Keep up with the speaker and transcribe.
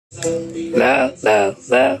No, no,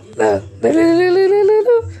 no, no.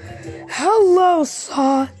 Hello,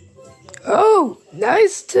 Saw. Oh,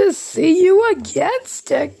 nice to see you again,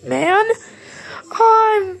 Stickman.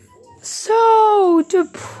 I'm so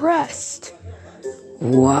depressed.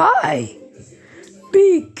 Why?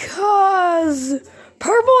 Because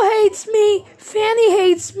Purple hates me, Fanny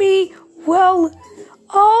hates me. Well,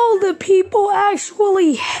 all the people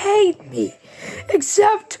actually hate me,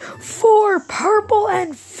 except for Purple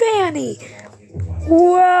and Fanny.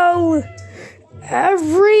 Well,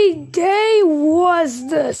 every day was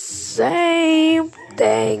the same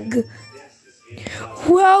thing.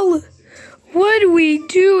 Well, what do we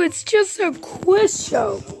do? It's just a quiz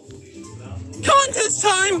show. Contest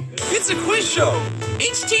time! It's a quiz show.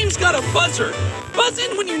 Each team's got a buzzer. Buzz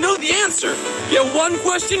in when you know the answer. Get one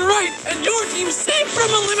question right, and your team's safe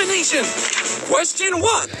from elimination. Question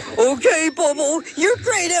 1. Okay, Bubble, you're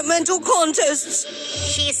great at mental contests.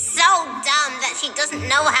 She's so dumb that she doesn't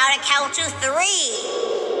know how to count to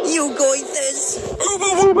 3. You got this.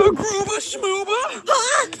 Ooba wooba grooba schmooba.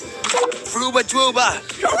 Huh? Frooba drooba.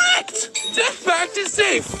 Correct! Death Pact is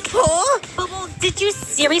safe. Huh? Bubble, did you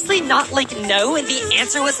seriously not, know the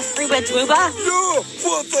answer was Frooba Dwooba? Yeah,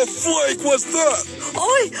 what the flake was that?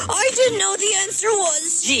 I didn't know the answer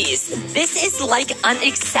was. Jeez, this is,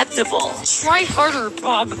 unacceptable. Try harder,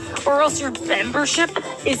 Bob, or else your membership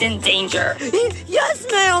is in danger. Yes,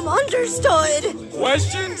 ma'am, understood.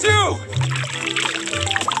 Question 2.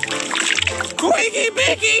 Quiggy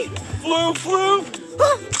Biggy. Flu flu.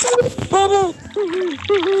 Bubble.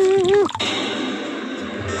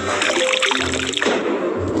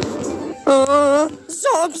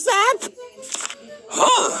 Zop zap.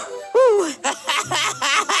 Huh.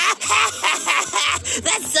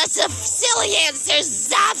 That's such a silly answer,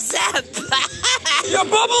 Zop Zap. Yeah,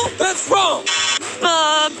 Bubble, that's wrong.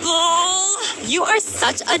 Bubble, you are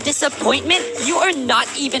such a disappointment. You are not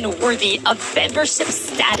even worthy of membership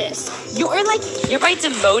status. You are hereby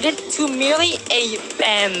demoted to merely a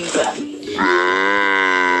Bemb.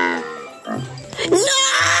 No!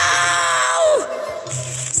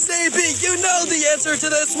 Pete, you know the answer to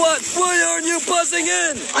this one. Why aren't you buzzing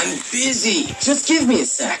in? I'm busy. Just give me a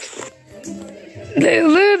sec.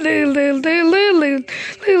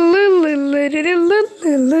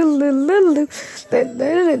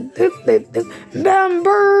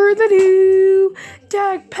 Bember the new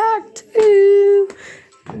Tag Pact.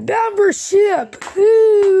 Membership.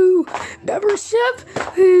 Membership.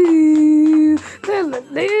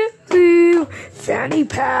 Fanny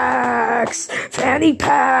packs.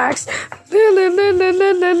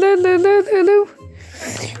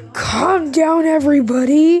 Calm down,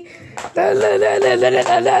 everybody.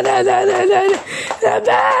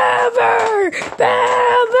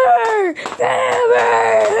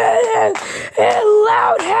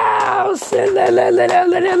 Loud house.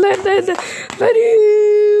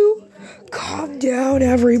 Calm down,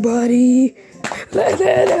 everybody.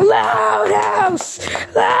 Loud house.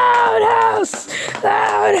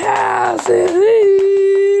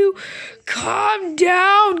 Calm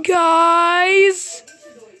down, guys.